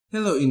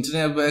Hello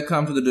Internet,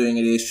 welcome to the Doing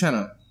Ideas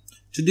channel.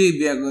 Today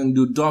we are going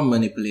to do DOM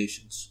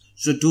manipulations.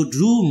 So to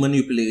do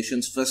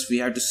manipulations, first we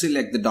have to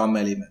select the DOM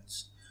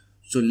elements.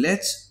 So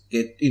let's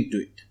get into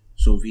it.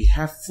 So we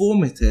have four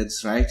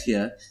methods right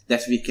here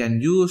that we can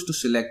use to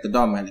select the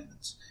DOM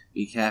elements.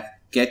 We have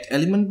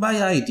getElement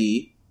by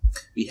ID,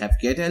 we have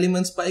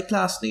getElements by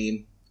class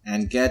name,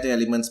 and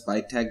getElements by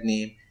tag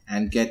name,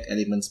 and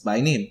getElements by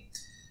name.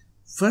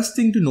 First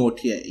thing to note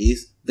here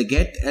is the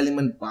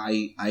getElement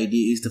by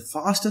ID is the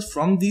fastest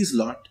from these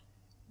lot,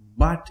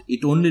 but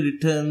it only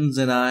returns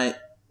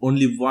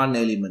only one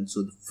element.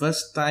 So the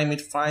first time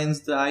it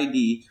finds the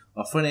ID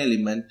of an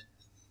element,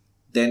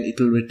 then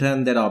it will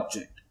return that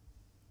object.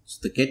 So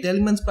the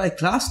getElements by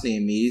class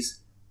name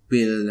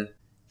will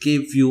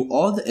give you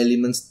all the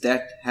elements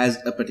that has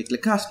a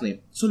particular class name.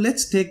 So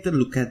let's take a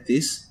look at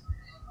this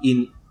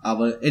in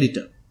our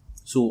editor.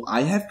 So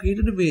I have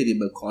created a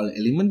variable called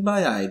element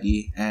by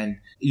ID and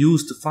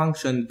used the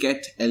function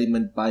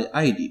getElement by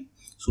ID.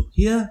 So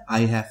here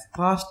I have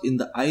passed in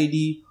the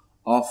ID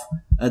of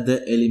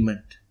the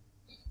element.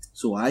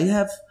 So I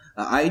have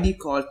an ID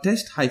called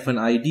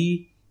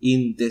test-id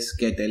in this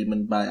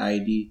getElement by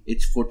ID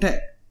h4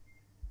 tag.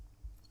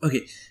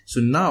 Okay,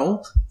 so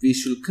now we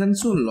should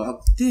console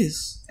log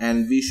this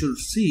and we should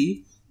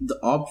see the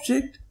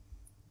object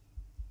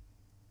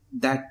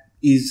that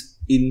is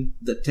in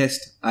the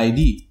test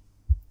ID.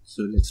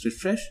 So let's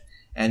refresh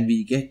and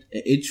we get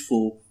a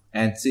h4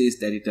 and says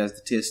that it has the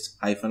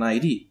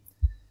test-id.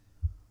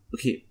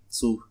 Okay,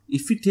 so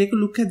if we take a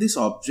look at this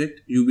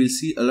object, you will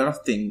see a lot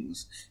of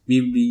things.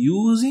 We will be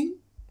using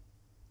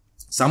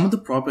some of the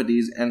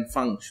properties and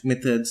function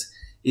methods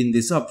in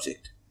this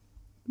object.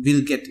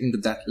 We'll get into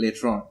that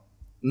later on.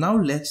 Now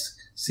let's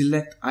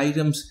select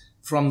items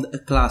from the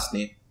class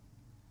name.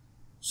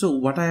 So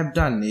what I have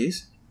done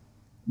is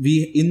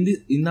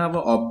in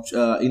our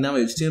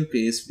HTML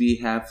page we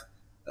have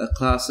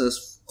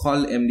classes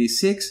called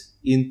MD6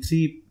 in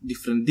 3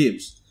 different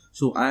divs.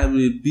 So I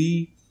will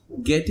be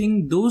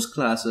getting those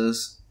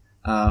classes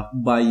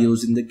by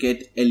using the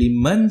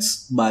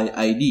getElements by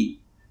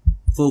ID.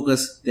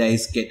 Focus there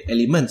is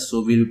getElements.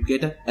 So we will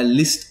get a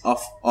list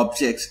of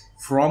objects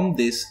from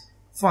this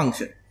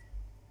function.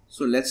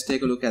 So let's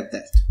take a look at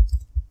that.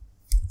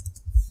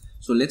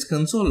 So let's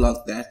console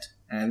log that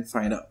and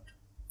find out.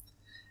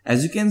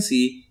 As you can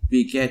see,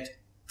 we get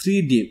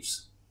 3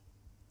 divs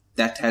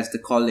that has the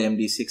call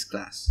MD6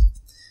 class.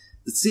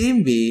 The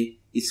same way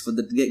is for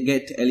the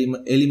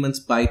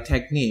getElements by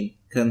tag name,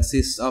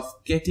 consists of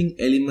getting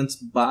elements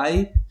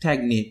by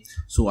tag name.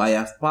 So I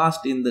have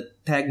passed in the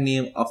tag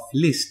name of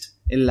list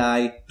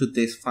li to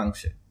this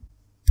function.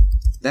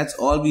 That's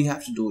all we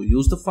have to do.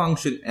 Use the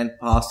function and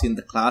pass in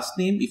the class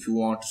name if you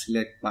want to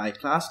select by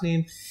class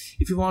name.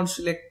 If you want to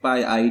select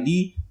by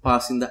ID,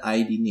 pass in the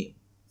ID name.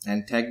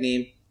 And tag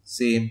name,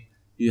 same,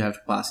 you have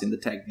to pass in the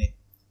tag name.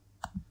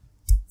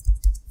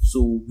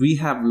 So we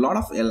have a lot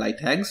of li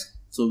tags.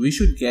 So we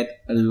should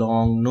get a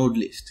long node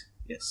list.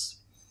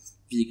 Yes,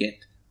 we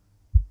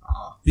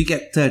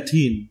get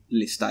 13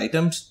 list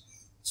items.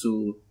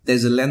 So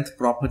there's a length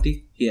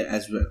property here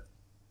as well.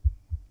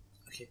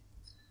 Okay.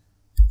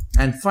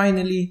 And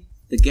finally,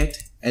 the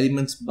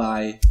getElements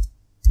by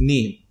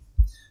name.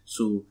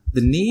 So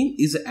the name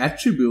is an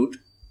attribute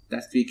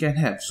that we can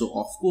have. So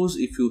of course,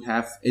 if you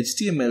have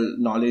HTML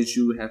knowledge,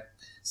 you have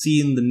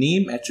seen the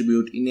name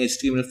attribute in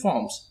HTML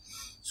forms.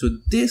 So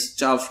this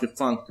JavaScript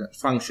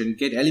function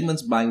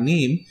getElements by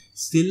name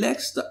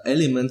selects the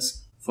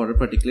elements for a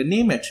particular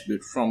name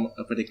attribute from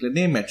a particular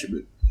name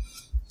attribute.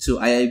 So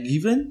I have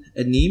given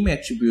a name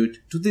attribute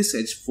to this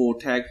h4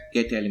 tag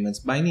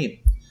getElements by name.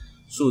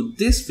 So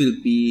this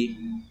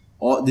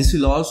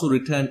will also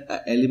return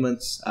a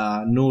elements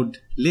node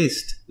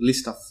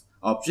list of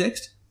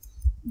objects.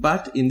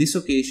 But in this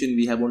occasion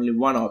we have only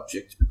one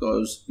object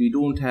because we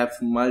don't have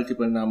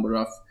multiple number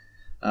of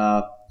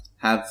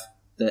have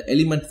the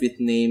element with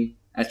name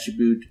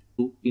attribute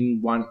in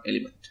one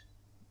element.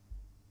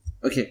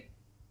 Okay,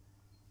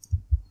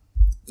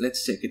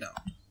 let's check it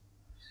out.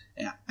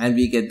 Yeah, and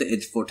we get the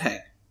h4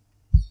 tag.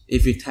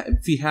 If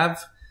we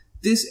have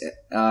this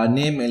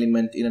name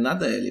element in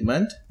another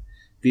element,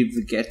 we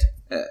will get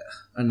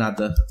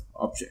another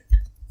object.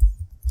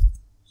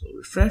 So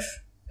refresh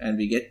and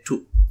we get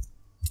 2.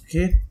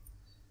 Okay,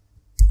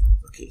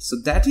 so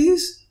that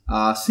is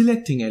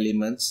selecting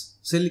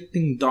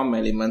DOM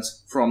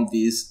elements from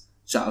these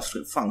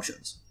JavaScript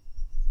functions.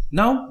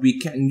 Now we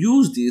can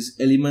use these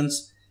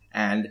elements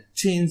and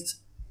change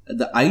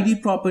the ID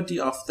property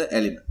of the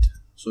element.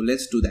 So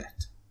let's do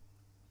that.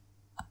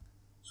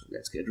 So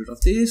let's get rid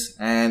of this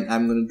and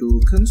I'm going to do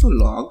console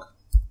log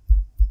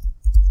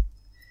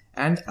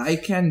and I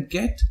can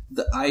get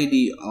the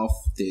ID of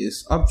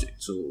this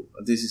object. So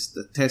this is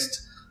the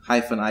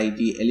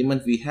test-id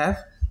element we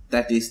have.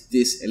 That is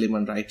this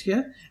element right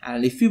here.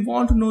 And if we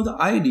want to know the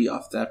ID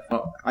of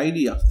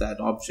that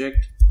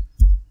object,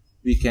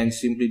 we can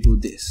simply do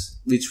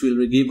this, which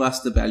will give us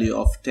the value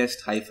of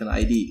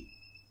test-id,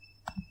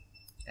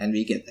 and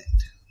we get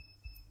that.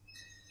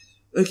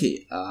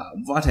 Okay,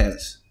 what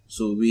else?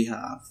 So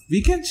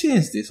we can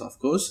change this, of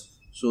course.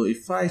 So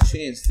if I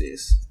change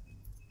this,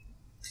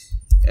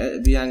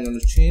 we are going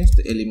to change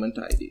the element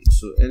ID.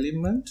 So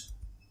element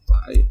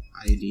by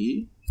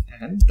ID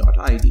and dot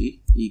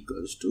ID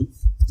equals to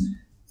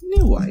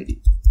new ID.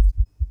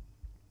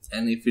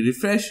 And if we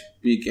refresh,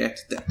 we get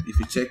that. If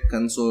we check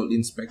console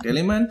inspect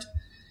element,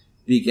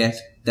 we get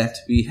that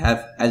we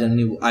have added a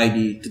new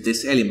ID to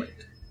this element.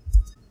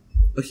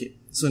 Okay,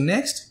 so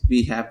next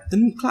we have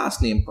the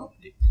class name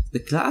property. The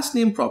class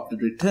name property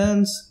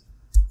returns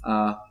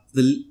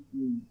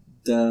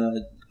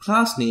the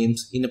class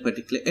names in a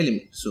particular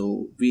element.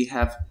 So we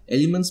have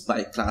elements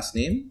by class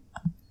name,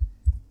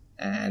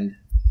 and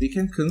we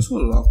can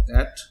console log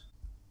that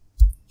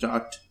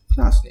dot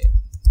class name.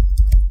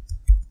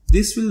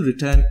 This will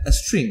return a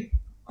string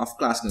of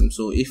class name.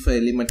 So if an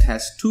element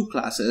has two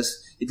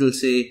classes, it will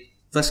say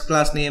first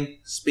class name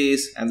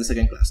space and the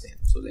second class name.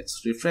 So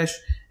let's refresh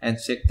and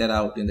check that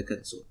out in the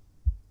console.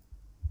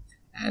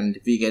 And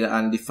we get an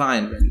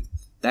undefined value.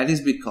 That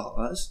is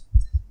because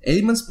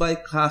elements by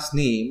class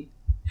name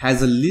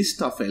has a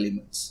list of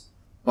elements,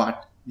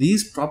 but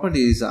these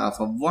properties are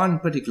for one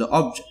particular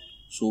object.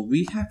 So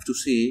we have to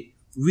say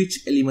which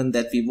element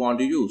that we want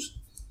to use.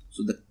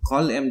 So the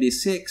call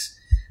md6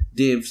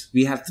 divs,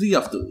 we have 3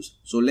 of those.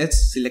 So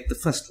let's select the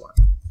first one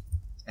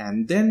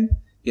and then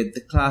get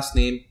the class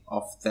name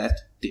of that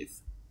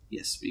div.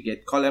 Yes, we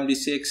get call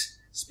md6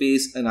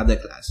 space another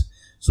class.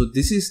 So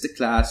this is the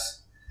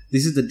class,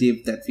 this is the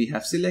div that we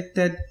have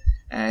selected,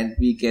 and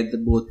we get the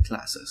both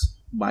classes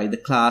by the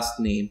class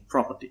name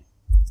property.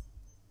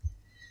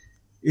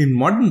 In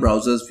modern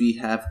browsers, we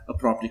have a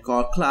property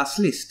called class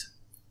list,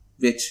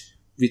 which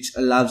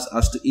allows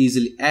us to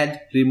easily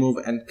add, remove,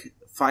 and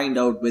find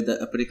out whether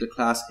a particular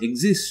class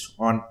exists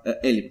on an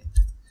element.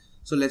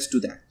 So let's do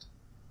that.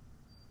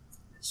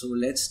 So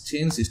let's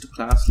change this to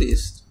class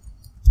list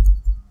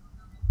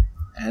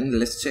and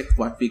let's check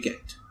what we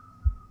get.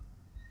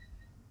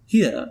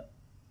 Here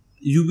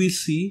you will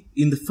see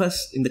in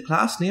the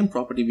class name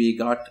property we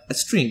got a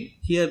string.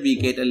 Here we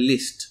get a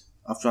list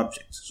of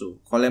objects. So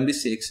call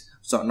md6,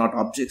 so not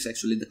objects,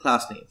 actually the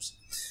class names.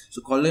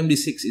 So call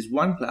md6 is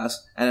one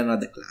class and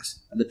another class,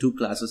 and the two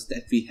classes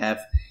that we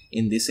have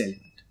in this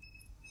element.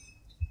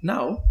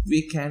 Now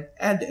we can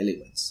add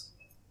elements.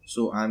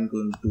 So I'm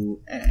going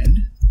to add,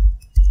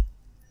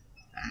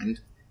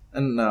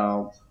 and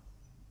now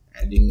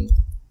adding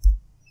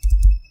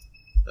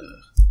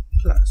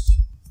a class.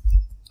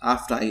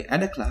 After I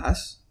add a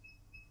class,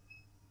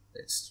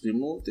 let's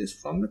remove this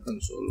from the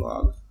console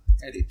log,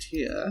 add it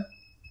here,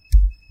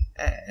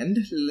 and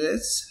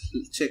let's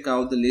check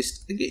out the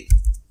list again.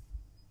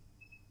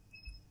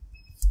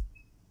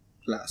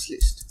 Class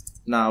list.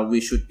 Now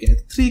we should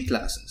get 3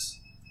 classes.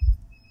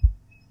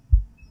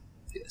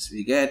 Yes,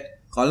 we get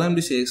column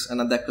md6,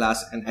 another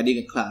class, and adding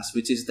a class,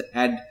 which is the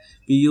add.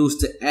 We use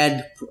the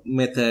add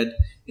method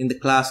in the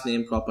class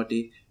name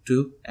property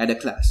to add a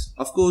class.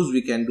 Of course,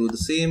 we can do the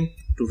same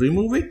to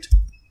remove it.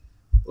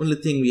 Only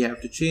thing we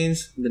have to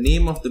change the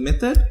name of the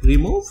method,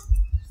 remove,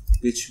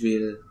 which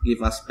will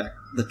give us back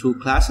the 2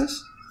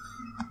 classes.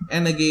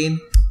 And again,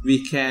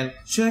 we can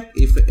check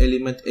if an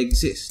element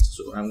exists.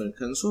 So I'm going to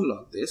console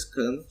log this,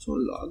 console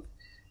log,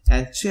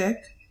 and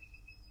check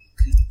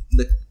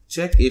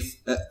if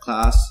a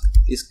class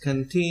is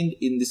contained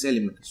in this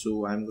element.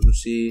 So I'm going to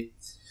say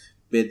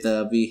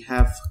whether we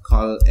have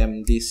call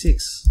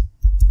md6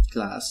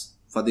 class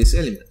for this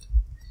element.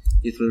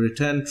 It will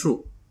return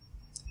true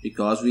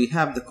because we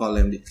have the call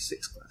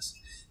md6 class.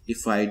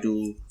 If I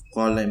do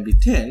call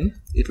md10,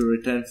 it will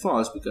return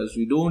false because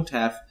we don't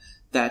have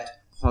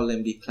that call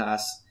md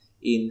class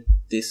in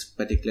this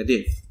particular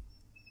div.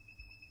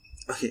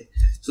 Okay,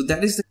 so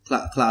that is the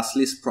class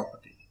list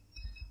property.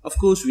 Of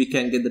course, we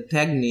can get the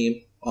tag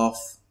name of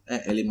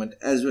an element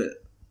as well.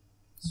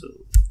 So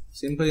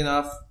simple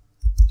enough,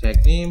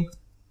 tag name,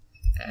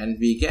 and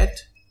we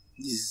get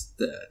this,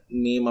 the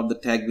name of the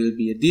tag will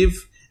be a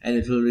div and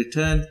it will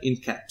return in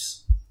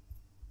caps.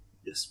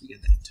 Yes, we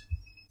get that.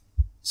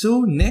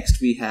 So next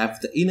we have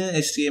the inner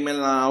HTML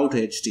and outer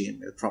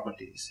HTML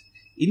properties.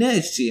 Inner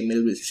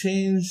HTML will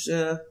change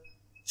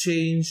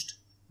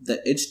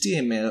the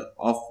HTML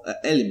of an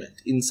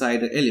element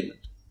inside an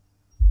element.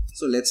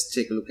 So let's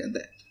take a look at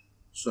that.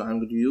 So I'm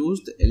going to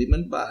use the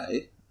element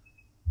by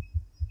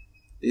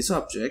this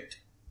object,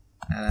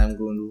 and I'm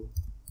going to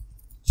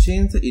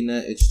change the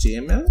inner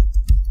HTML.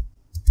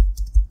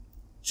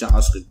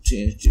 JavaScript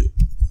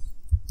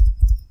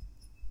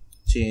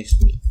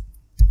changed me,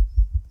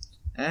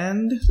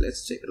 and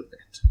let's take a look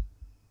at.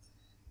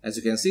 As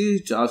you can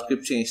see,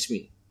 JavaScript changed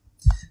me.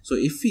 So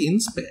if we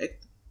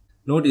inspect,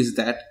 notice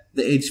that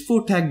the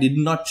h4 tag did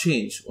not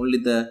change, only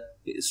the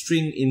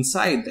string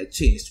inside that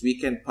changed. We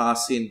can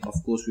pass in,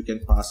 of course, we can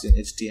pass in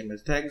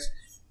HTML tags.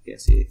 You can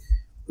say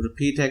put a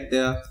p tag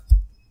there,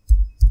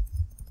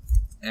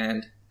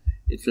 and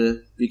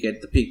we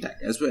get the p tag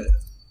as well.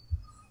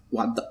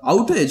 What the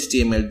outer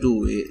HTML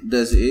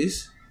does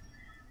is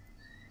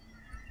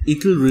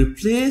it will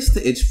replace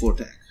the h4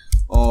 tag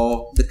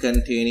or the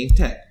containing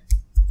tag.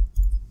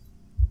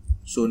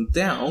 So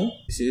now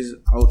this is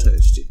outer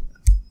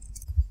HTML.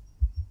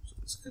 So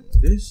let's come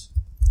on this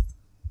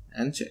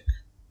and check.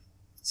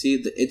 See,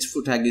 the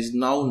h4 tag is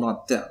now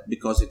not there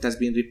because it has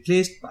been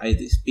replaced by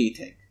this p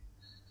tag.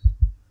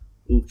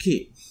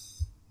 Okay,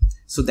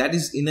 so that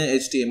is inner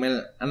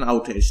HTML and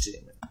outer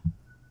HTML.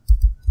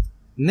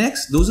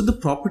 Next, those are the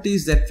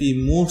properties that we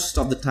most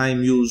of the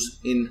time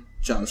use in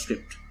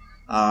JavaScript,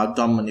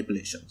 DOM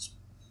manipulations.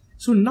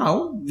 So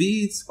now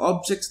these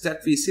objects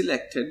that we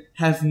selected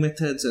have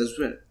methods as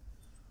well.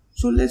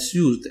 So let's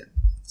use them.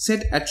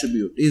 Set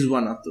attribute is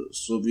one of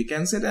those. So we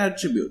can set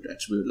attribute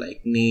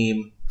like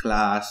name,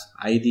 class,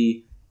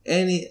 ID,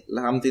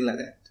 something like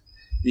that.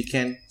 We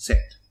can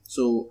set.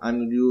 So I'm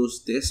going to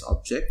use this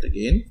object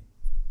again,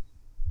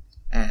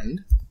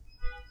 and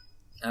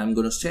I'm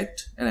going to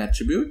set an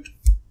attribute.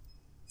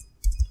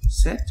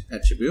 Set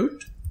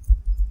attribute,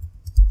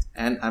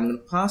 and I'm going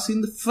to pass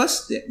in the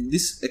first.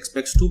 This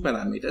expects two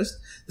parameters.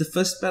 The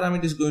first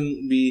parameter is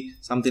going to be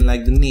something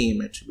like the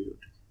name attribute,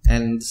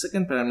 and the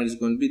second parameter is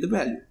going to be the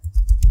value.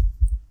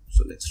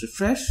 So let's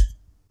refresh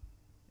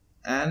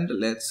and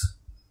let's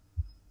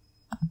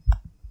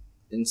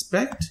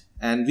inspect,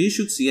 and we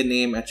should see a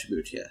name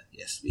attribute here.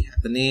 Yes, we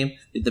have the name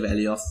with the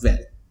value of val.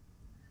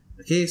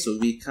 Okay, so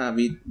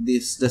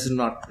this does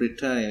not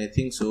return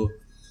anything, so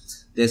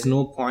there's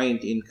no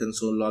point in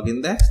console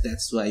logging that.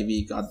 That's why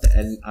we got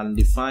the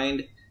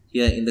undefined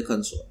here in the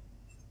console.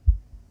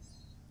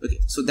 Okay,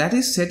 so that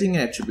is setting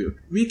an attribute.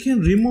 We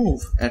can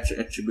remove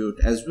attribute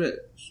as well.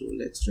 So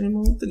let's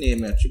remove the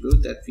name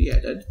attribute that we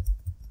added.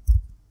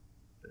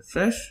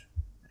 Refresh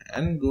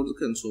and go to the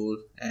console,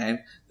 and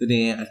the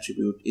name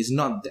attribute is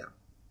not there.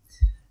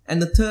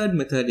 And the third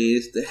method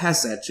is the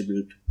has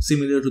attribute.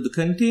 Similar to the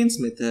contains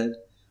method,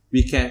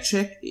 we can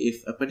check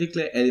if a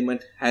particular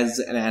element has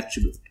an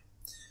attribute.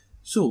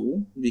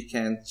 So we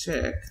can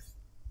check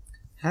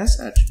has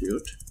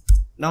attribute.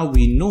 Now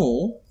we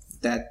know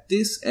that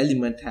this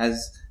element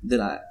has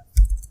the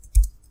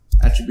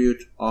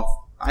attribute of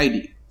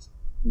ID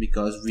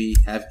because we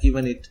have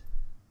given it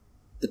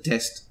the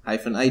test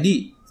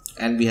 -id,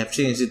 and we have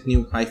changed it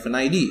new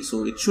 -id,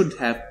 so it should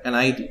have an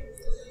ID.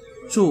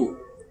 So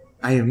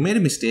I have made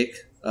a mistake.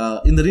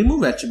 In the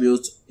remove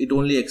attributes, it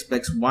only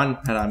expects one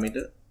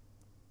parameter.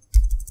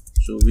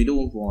 So we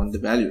don't want the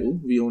value,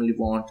 we only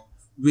want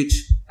which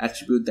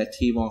attribute that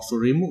he wants to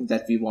remove,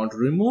 that we want to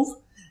remove,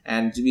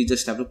 and we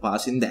just have to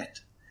pass in that.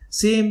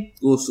 Same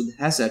goes to the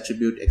has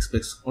attribute,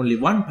 expects only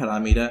one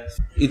parameter.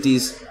 It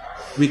is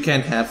we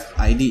can have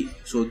ID.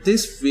 So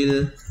this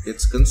will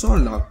get console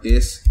log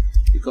this,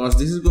 because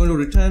this is going to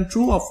return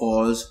true or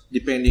false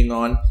depending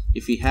on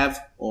if we have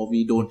or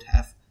we don't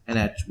have an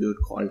attribute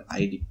called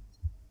ID.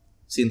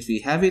 Since we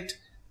have it,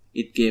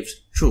 it gives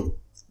true.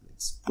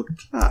 Let's put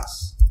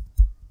class.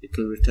 It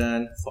will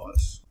return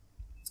false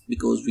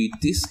because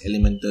this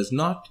element does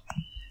not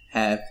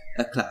have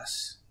a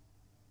class.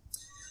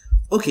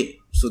 Okay,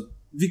 so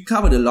we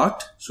covered a lot.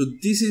 So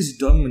this is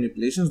DOM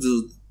manipulations.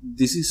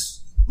 This is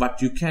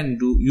what you can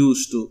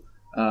use to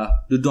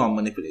do DOM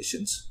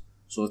manipulations.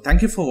 So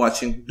thank you for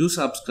watching. Do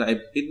subscribe,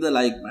 hit the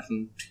like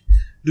button,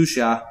 do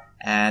share,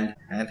 and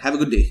have a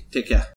good day. Take care.